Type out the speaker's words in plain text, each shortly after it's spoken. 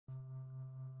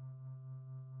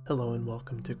Hello and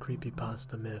welcome to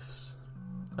Creepypasta Myths.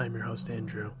 I'm your host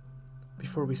Andrew.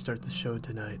 Before we start the show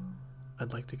tonight,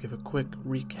 I'd like to give a quick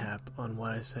recap on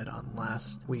what I said on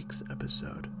last week's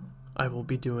episode. I will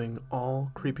be doing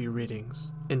all creepy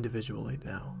readings individually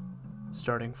now,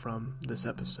 starting from this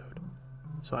episode.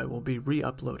 So I will be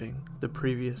re-uploading the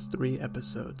previous 3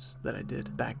 episodes that I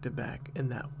did back to back in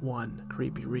that one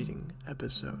creepy reading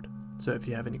episode. So if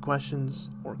you have any questions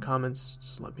or comments,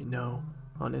 just let me know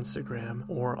on Instagram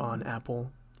or on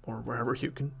Apple or wherever you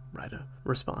can write a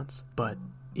response. But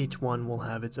each one will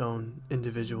have its own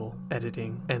individual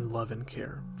editing and love and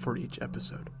care for each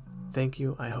episode. Thank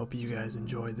you. I hope you guys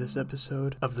enjoy this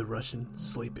episode of the Russian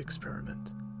Sleep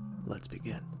Experiment. Let's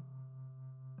begin.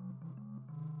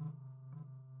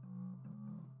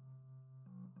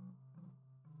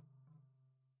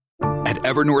 At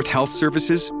Evernorth Health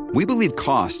Services, we believe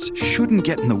costs shouldn't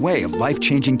get in the way of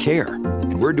life-changing care,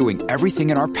 and we're doing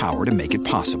everything in our power to make it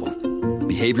possible.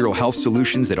 Behavioral health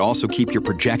solutions that also keep your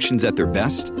projections at their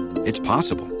best? It's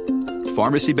possible.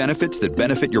 Pharmacy benefits that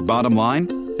benefit your bottom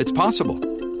line? It's possible.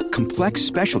 Complex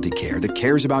specialty care that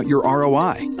cares about your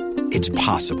ROI? It's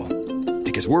possible.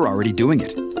 Because we're already doing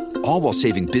it. All while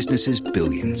saving businesses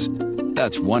billions.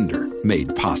 That's Wonder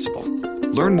made possible.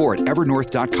 Learn more at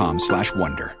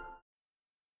evernorth.com/wonder.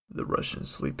 The Russian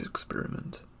Sleep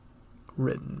Experiment,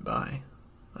 written by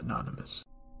Anonymous.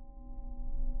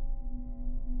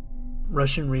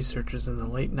 Russian researchers in the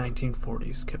late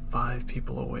 1940s kept 5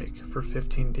 people awake for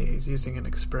 15 days using an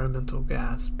experimental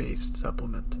gas-based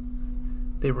supplement.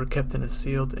 They were kept in a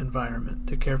sealed environment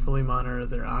to carefully monitor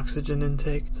their oxygen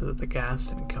intake so that the gas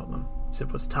didn't kill them, as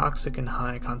it was toxic in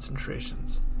high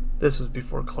concentrations. This was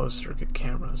before closed-circuit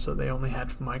cameras, so they only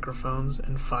had microphones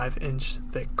and 5-inch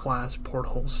thick glass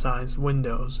porthole-sized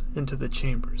windows into the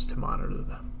chambers to monitor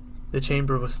them. The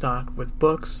chamber was stocked with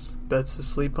books, beds to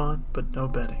sleep on, but no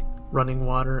bedding, running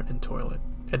water and toilet,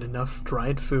 and enough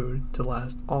dried food to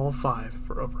last all 5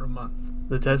 for over a month.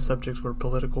 The test subjects were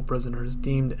political prisoners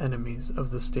deemed enemies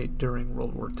of the state during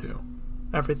World War II.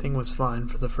 Everything was fine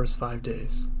for the first 5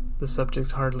 days. The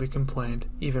subjects hardly complained,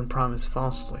 even promised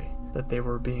falsely that they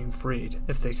were being freed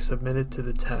if they submitted to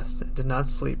the test and did not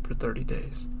sleep for 30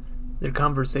 days. Their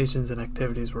conversations and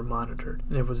activities were monitored,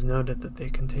 and it was noted that they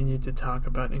continued to talk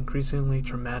about increasingly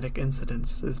traumatic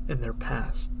incidences in their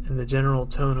past, and the general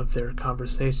tone of their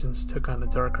conversations took on a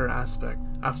darker aspect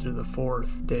after the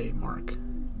 4th day mark.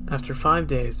 After 5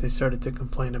 days, they started to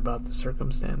complain about the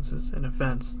circumstances and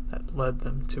events that led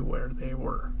them to where they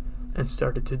were, and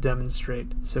started to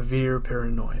demonstrate severe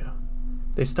paranoia.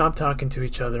 They stopped talking to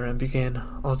each other and began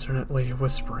alternately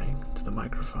whispering to the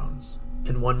microphones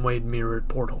in one-way mirrored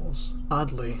portholes.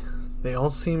 Oddly, they all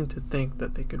seemed to think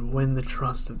that they could win the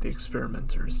trust of the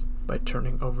experimenters by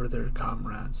turning over their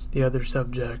comrades, the other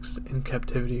subjects in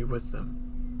captivity with them.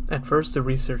 At first, the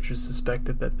researchers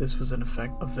suspected that this was an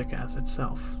effect of the gas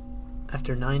itself.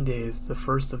 After 9 days, the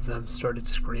first of them started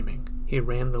screaming. He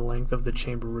ran the length of the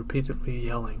chamber repeatedly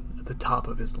yelling at the top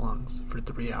of his lungs for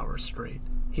 3 hours straight.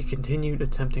 He continued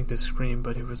attempting to scream,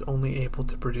 but he was only able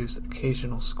to produce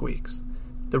occasional squeaks.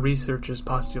 The researchers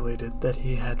postulated that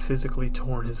he had physically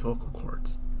torn his vocal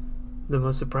cords. The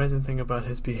most surprising thing about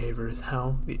his behavior is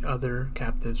how the other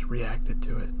captives reacted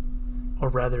to it, or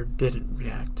rather didn't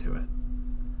react to it.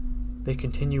 They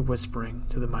continued whispering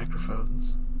to the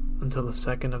microphones until the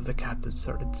second of the captives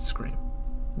started to scream.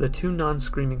 The 2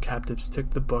 non-screaming captives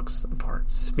took the books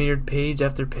apart, smeared page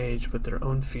after page with their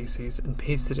own feces, and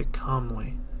pasted it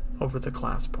calmly over the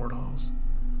glass portholes.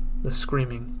 The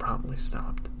screaming promptly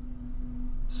stopped.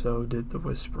 So did the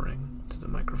whispering to the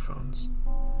microphones.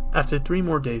 After 3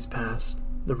 more days passed,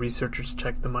 the researchers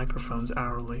checked the microphones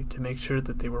hourly to make sure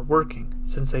that they were working,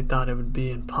 since they thought it would be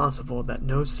impossible that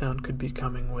no sound could be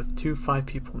coming with 5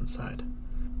 people inside.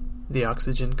 The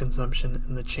oxygen consumption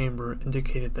in the chamber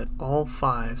indicated that all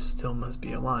 5 still must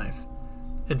be alive.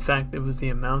 In fact, it was the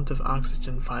amount of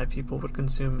oxygen 5 people would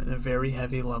consume in a very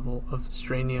heavy level of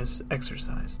strenuous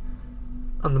exercise.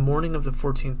 On the morning of the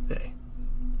 14th day,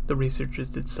 the researchers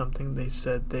did something they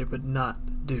said they would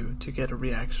not do to get a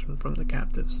reaction from the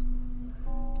captives.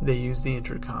 They used the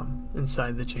intercom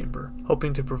inside the chamber,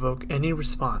 hoping to provoke any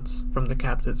response from the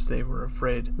captives they were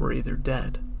afraid were either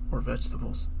dead or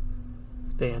vegetables.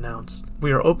 They announced,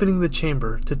 "We are opening the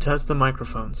chamber to test the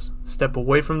microphones. Step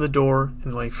away from the door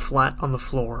and lay flat on the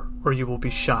floor, or you will be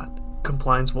shot.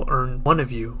 Compliance will earn one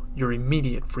of you your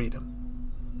immediate freedom."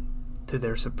 To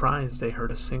their surprise, they heard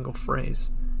a single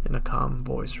phrase in a calm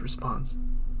voice response.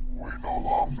 "We no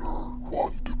longer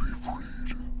want to be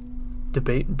freed."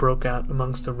 Debate broke out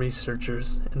amongst the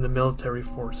researchers and the military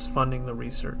force funding the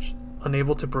research.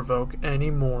 Unable to provoke any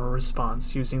more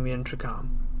response using the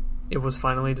intercom, it was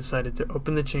finally decided to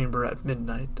open the chamber at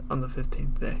midnight on the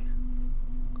 15th day.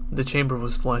 The chamber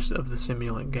was flushed of the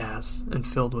simulant gas and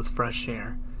filled with fresh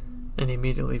air, and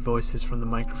immediately voices from the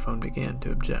microphone began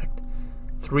to object.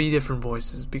 3 different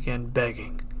voices began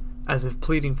begging, as if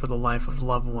pleading for the life of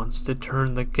loved ones, to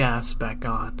turn the gas back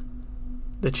on.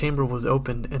 The chamber was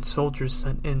opened and soldiers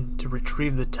sent in to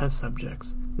retrieve the test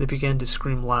subjects. They began to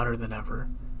scream louder than ever,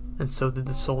 and so did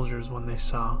the soldiers when they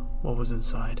saw what was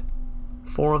inside.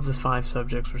 4 of the 5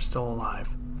 subjects were still alive,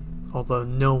 although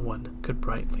no one could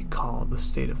rightly call the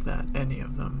state of that any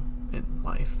of them in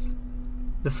life.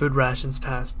 The food rations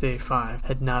past day 5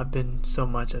 had not been so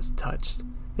much as touched.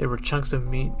 They were chunks of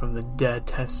meat from the dead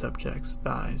test subjects'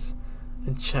 thighs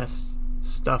and chests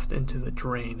stuffed into the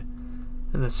drain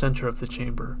in the center of the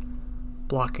chamber,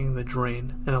 blocking the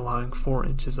drain and allowing 4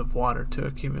 inches of water to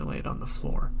accumulate on the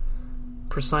floor.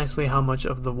 Precisely how much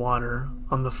of the water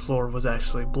on the floor was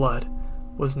actually blood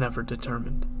was never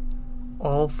determined.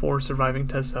 All 4 surviving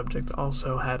test subjects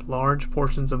also had large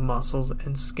portions of muscles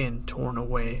and skin torn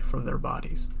away from their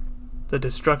bodies. The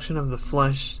destruction of the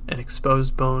flesh and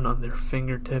exposed bone on their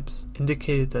fingertips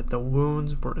indicated that the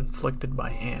wounds were inflicted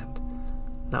by hand,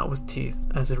 not with teeth,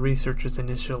 as the researchers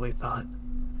initially thought.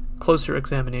 Closer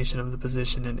examination of the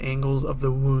position and angles of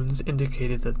the wounds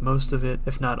indicated that most of it,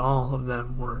 if not all of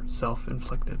them, were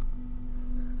self-inflicted.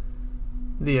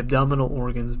 The abdominal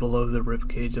organs below the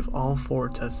ribcage of all 4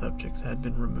 test subjects had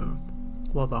been removed,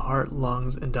 while the heart,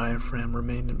 lungs, and diaphragm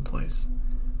remained in place.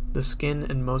 The skin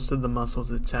and most of the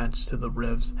muscles attached to the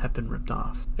ribs had been ripped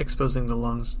off, exposing the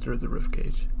lungs through the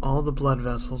ribcage. All the blood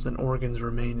vessels and organs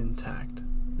remained intact.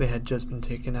 They had just been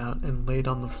taken out and laid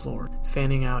on the floor,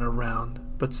 fanning out around,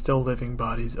 but still living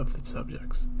bodies of the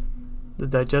subjects. The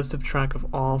digestive tract of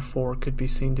all 4 could be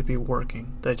seen to be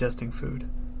working, digesting food.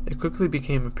 It quickly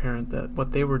became apparent that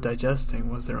what they were digesting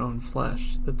was their own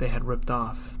flesh that they had ripped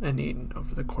off and eaten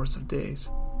over the course of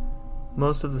days.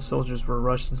 Most of the soldiers were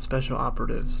Russian special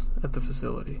operatives at the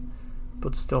facility,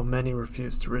 but still many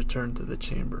refused to return to the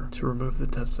chamber to remove the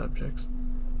test subjects.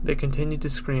 They continued to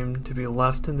scream to be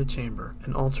left in the chamber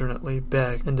and alternately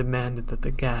begged and demanded that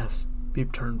the gas be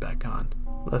turned back on,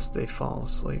 lest they fall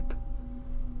asleep.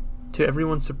 To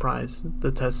everyone's surprise,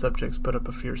 the test subjects put up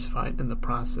a fierce fight in the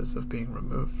process of being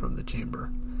removed from the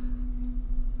chamber.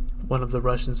 One of the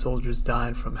Russian soldiers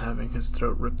died from having his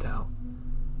throat ripped out.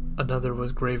 Another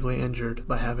was gravely injured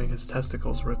by having his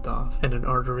testicles ripped off and an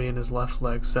artery in his left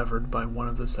leg severed by one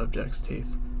of the subject's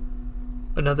teeth.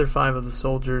 Another 5 of the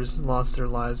soldiers lost their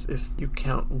lives if you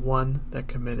count one that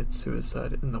committed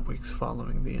suicide in the weeks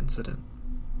following the incident.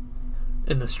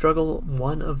 In the struggle,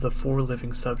 one of the 4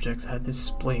 living subjects had his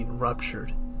spleen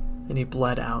ruptured, and he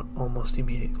bled out almost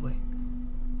immediately.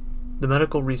 The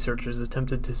medical researchers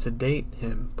attempted to sedate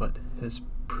him, but this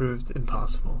proved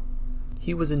impossible.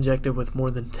 He was injected with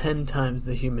more than 10 times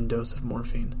the human dose of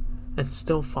morphine, and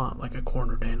still fought like a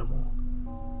cornered animal,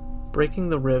 breaking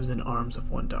the ribs and arms of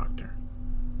one doctor.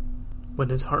 When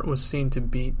his heart was seen to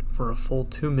beat for a full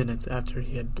 2 minutes after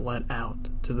he had bled out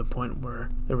to the point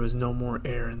where there was no more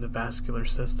air in the vascular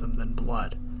system than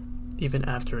blood, even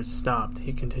after it stopped,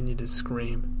 he continued to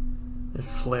scream and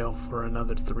flail for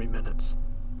another 3 minutes,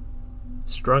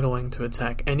 struggling to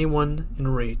attack anyone in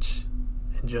reach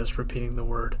and just repeating the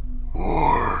word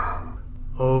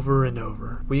over and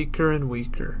over, weaker and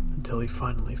weaker, until he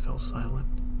finally fell silent.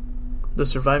 The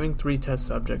surviving 3 test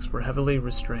subjects were heavily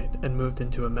restrained and moved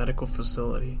into a medical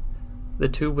facility, the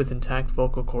 2 with intact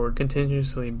vocal cord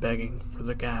continuously begging for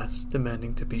the gas,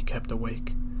 demanding to be kept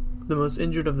awake. The most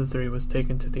injured of the 3 was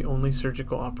taken to the only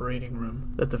surgical operating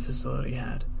room that the facility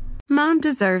had. Mom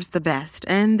deserves the best,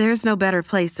 and there's no better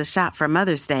place to shop for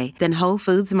Mother's Day than Whole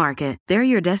Foods Market. They're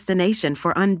your destination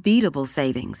for unbeatable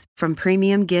savings, from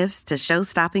premium gifts to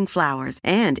show-stopping flowers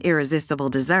and irresistible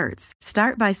desserts.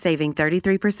 Start by saving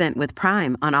 33% with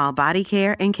Prime on all body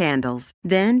care and candles.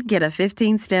 Then get a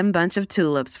 15-stem bunch of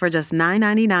tulips for just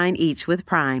 $9.99 each with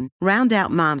Prime. Round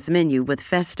out Mom's menu with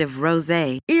festive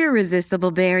rosé,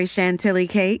 irresistible berry chantilly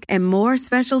cake, and more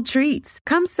special treats.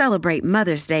 Come celebrate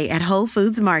Mother's Day at Whole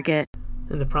Foods Market.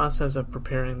 In the process of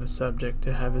preparing the subject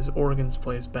to have his organs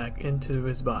placed back into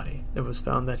his body, it was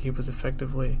found that he was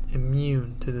effectively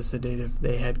immune to the sedative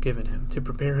they had given him to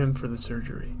prepare him for the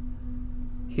surgery.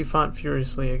 He fought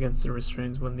furiously against the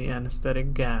restraints when the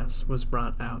anesthetic gas was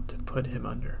brought out to put him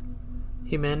under.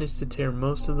 He managed to tear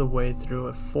most of the way through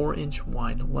a 4-inch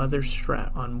wide leather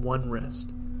strap on one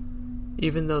wrist,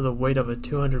 even though the weight of a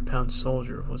 200-pound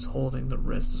soldier was holding the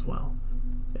wrist as well.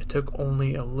 It took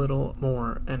only a little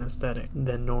more anesthetic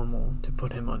than normal to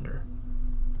put him under.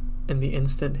 and the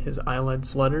instant his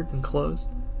eyelids fluttered and closed,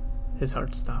 his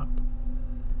heart stopped.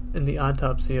 In the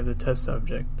autopsy of the test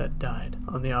subject that died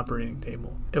on the operating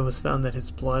table, it was found that his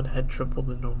blood had tripled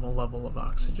the normal level of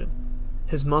oxygen.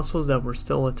 His muscles that were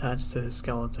still attached to his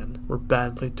skeleton were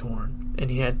badly torn, and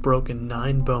he had broken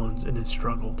 9 bones in his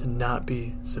struggle to not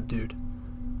be subdued.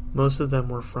 Most of them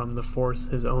were from the force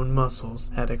his own muscles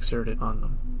had exerted on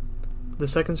them. The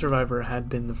second survivor had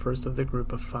been the first of the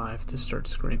group of 5 to start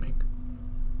screaming.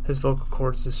 His vocal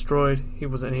cords destroyed, he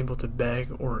was unable to beg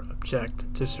or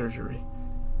object to surgery,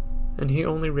 and he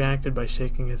only reacted by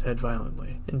shaking his head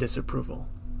violently in disapproval.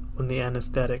 When the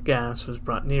anesthetic gas was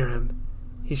brought near him,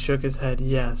 he shook his head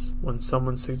yes when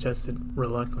someone suggested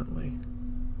reluctantly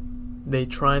they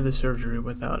try the surgery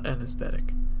without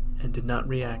anesthetic, and did not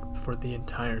react for the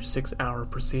entire 6-hour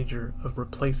procedure of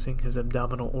replacing his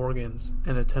abdominal organs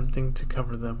and attempting to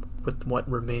cover them with what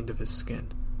remained of his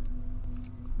skin.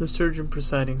 The surgeon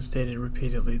presiding stated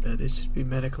repeatedly that it should be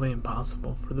medically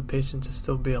impossible for the patient to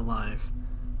still be alive.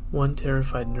 One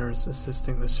terrified nurse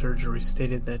assisting the surgery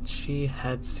stated that she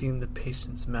had seen the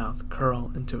patient's mouth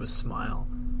curl into a smile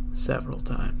several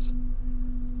times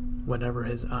whenever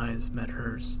his eyes met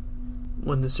hers.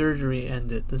 When the surgery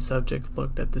ended, the subject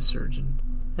looked at the surgeon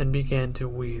and began to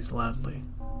wheeze loudly,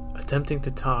 attempting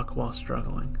to talk while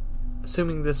struggling.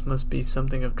 Assuming this must be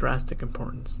something of drastic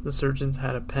importance, the surgeons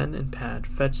had a pen and pad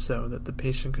fetched so that the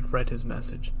patient could write his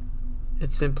message.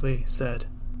 It simply said,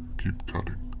 "Keep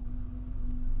cutting."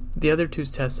 The other 2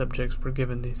 test subjects were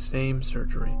given the same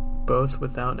surgery, both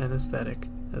without anesthetic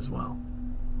as well.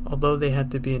 Although they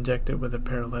had to be injected with a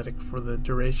paralytic for the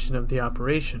duration of the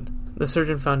operation, the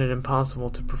surgeon found it impossible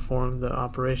to perform the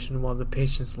operation while the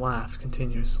patients laughed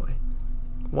continuously.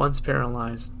 Once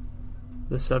paralyzed,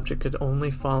 the subject could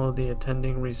only follow the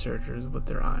attending researchers with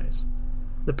their eyes.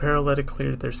 The paralytic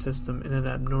cleared their system in an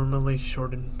abnormally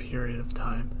shortened period of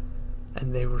time,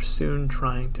 and they were soon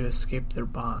trying to escape their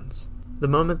bonds. The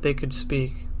moment they could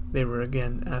speak, they were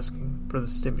again asking for the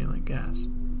stimulant gas.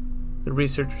 The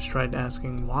researchers tried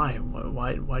asking why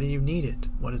do you need it?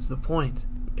 What is the point?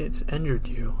 It's injured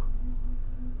you.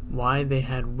 Why they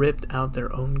had ripped out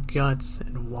their own guts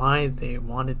and why they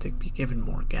wanted to be given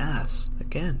more gas.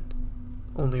 Again,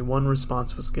 only one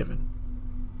response was given.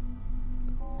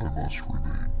 "I must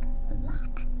remain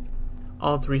awake."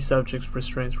 All 3 subjects'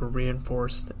 restraints were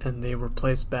reinforced and they were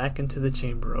placed back into the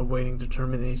chamber awaiting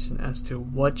determination as to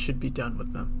what should be done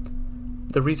with them.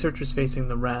 The researchers facing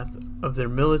the wrath of their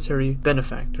military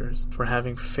benefactors for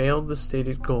having failed the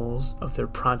stated goals of their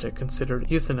project considered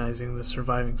euthanizing the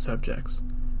surviving subjects.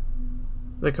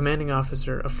 The commanding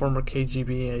officer, a former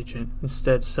KGB agent,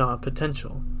 instead saw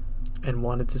potential and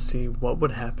wanted to see what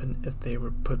would happen if they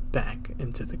were put back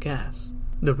into the gas.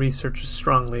 The researchers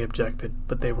strongly objected,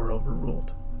 but they were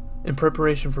overruled. In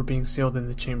preparation for being sealed in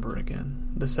the chamber again,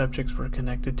 the subjects were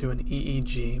connected to an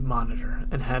EEG monitor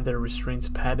and had their restraints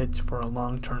padded for a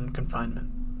long-term confinement.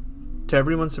 To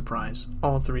everyone's surprise,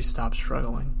 all 3 stopped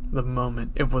struggling the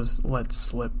moment it was let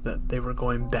slip that they were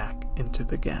going back into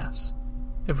the gas.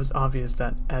 It was obvious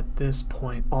that at this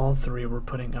point all 3 were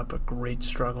putting up a great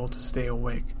struggle to stay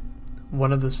awake.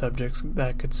 One of the subjects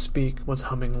that could speak was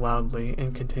humming loudly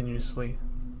and continuously.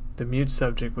 The mute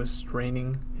subject was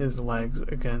straining his legs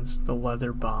against the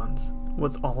leather bonds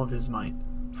with all of his might,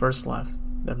 first left,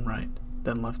 then right,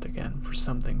 then left again for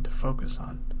something to focus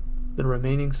on. The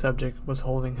remaining subject was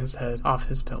holding his head off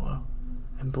his pillow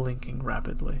and blinking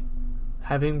rapidly.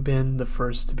 Having been the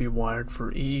first to be wired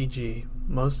for EEG,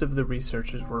 most of the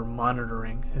researchers were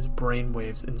monitoring his brain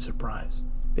waves in surprise.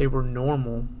 They were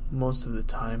normal most of the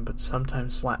time, but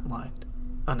sometimes flatlined,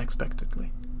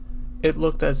 unexpectedly. It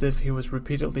looked as if he was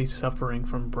repeatedly suffering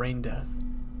from brain death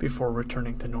before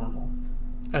returning to normal.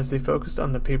 As they focused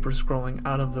on the paper scrolling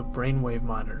out of the brainwave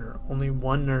monitor, only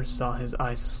one nurse saw his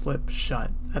eyes slip shut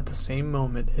at the same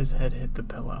moment his head hit the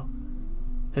pillow.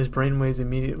 His brainwaves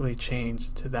immediately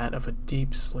changed to that of a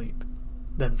deep sleep,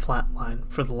 then flatlined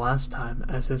for the last time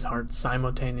as his heart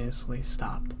simultaneously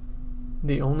stopped.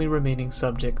 The only remaining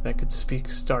subject that could speak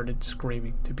started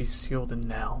screaming to be sealed in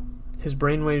now. His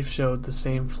brainwaves showed the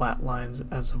same flat lines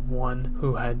as of one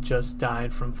who had just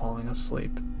died from falling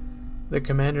asleep. The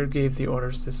commander gave the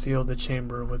orders to seal the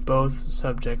chamber with both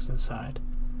subjects inside,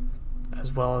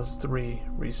 as well as 3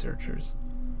 researchers.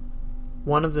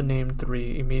 One of the named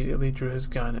 3 immediately drew his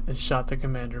gun and shot the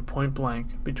commander point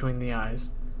blank between the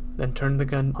eyes, then turned the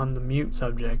gun on the mute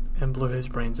subject and blew his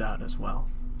brains out as well.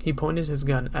 He pointed his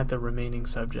gun at the remaining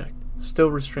subject,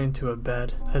 still restrained to a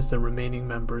bed as the remaining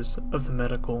members of the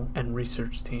medical and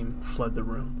research team fled the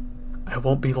room. "I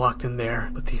won't be locked in there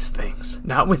with these things.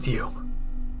 Not with you,"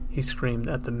 he screamed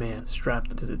at the man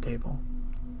strapped to the table.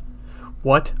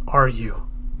 "What are you?"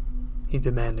 he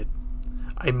demanded.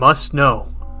 "I must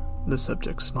know." The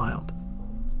subject smiled.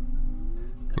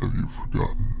 Have you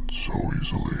forgotten so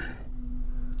easily?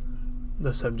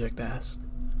 The subject asked.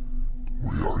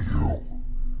 We are you.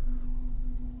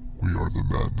 We are the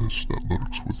madness that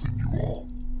lurks within you all,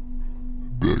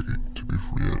 begging to be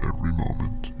free at every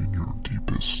moment in your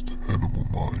deepest animal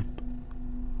mind.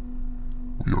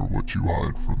 We are what you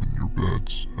hide from in your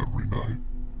beds every night.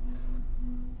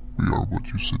 We are what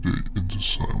you sedate into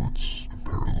silence and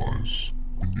paralyze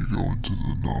when you go into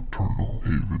the nocturnal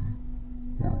haven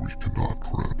where we cannot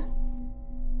tread.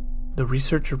 The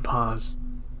researcher paused,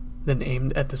 then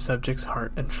aimed at the subject's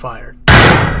heart and fired.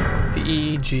 The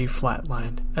EEG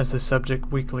flatlined as the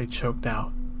subject weakly choked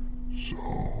out. So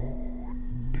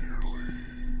nearly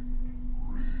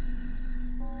free.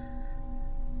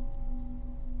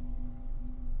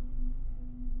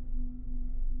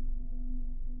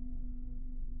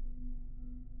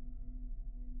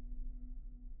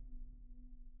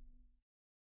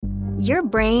 Your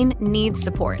brain needs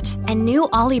support, and new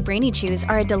Ollie Brainy Chews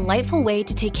are a delightful way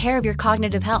to take care of your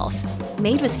cognitive health.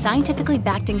 Made with scientifically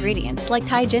backed ingredients like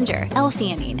Thai ginger,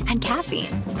 L-theanine, and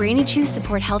caffeine, Brainy Chews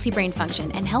support healthy brain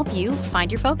function and help you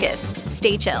find your focus,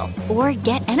 stay chill, or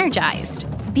get energized.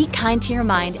 Be kind to your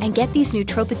mind and get these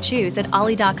nootropic chews at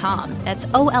ollie.com. That's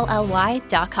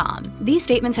OLLY.com. These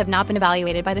statements have not been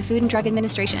evaluated by the Food and Drug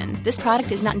Administration. This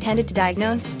product is not intended to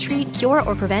diagnose, treat, cure,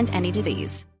 or prevent any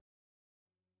disease.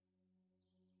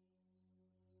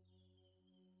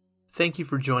 Thank you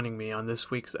for joining me on this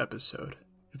week's episode.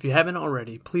 If you haven't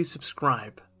already, please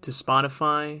subscribe to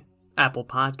Spotify, Apple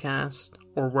Podcasts,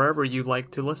 or wherever you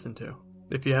like to listen to.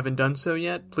 If you haven't done so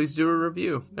yet, please do a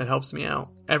review. It helps me out.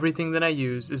 Everything that I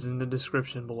use is in the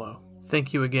description below.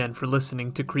 Thank you again for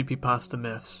listening to Creepypasta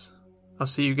Myths. I'll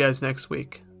see you guys next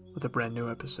week with a brand new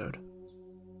episode.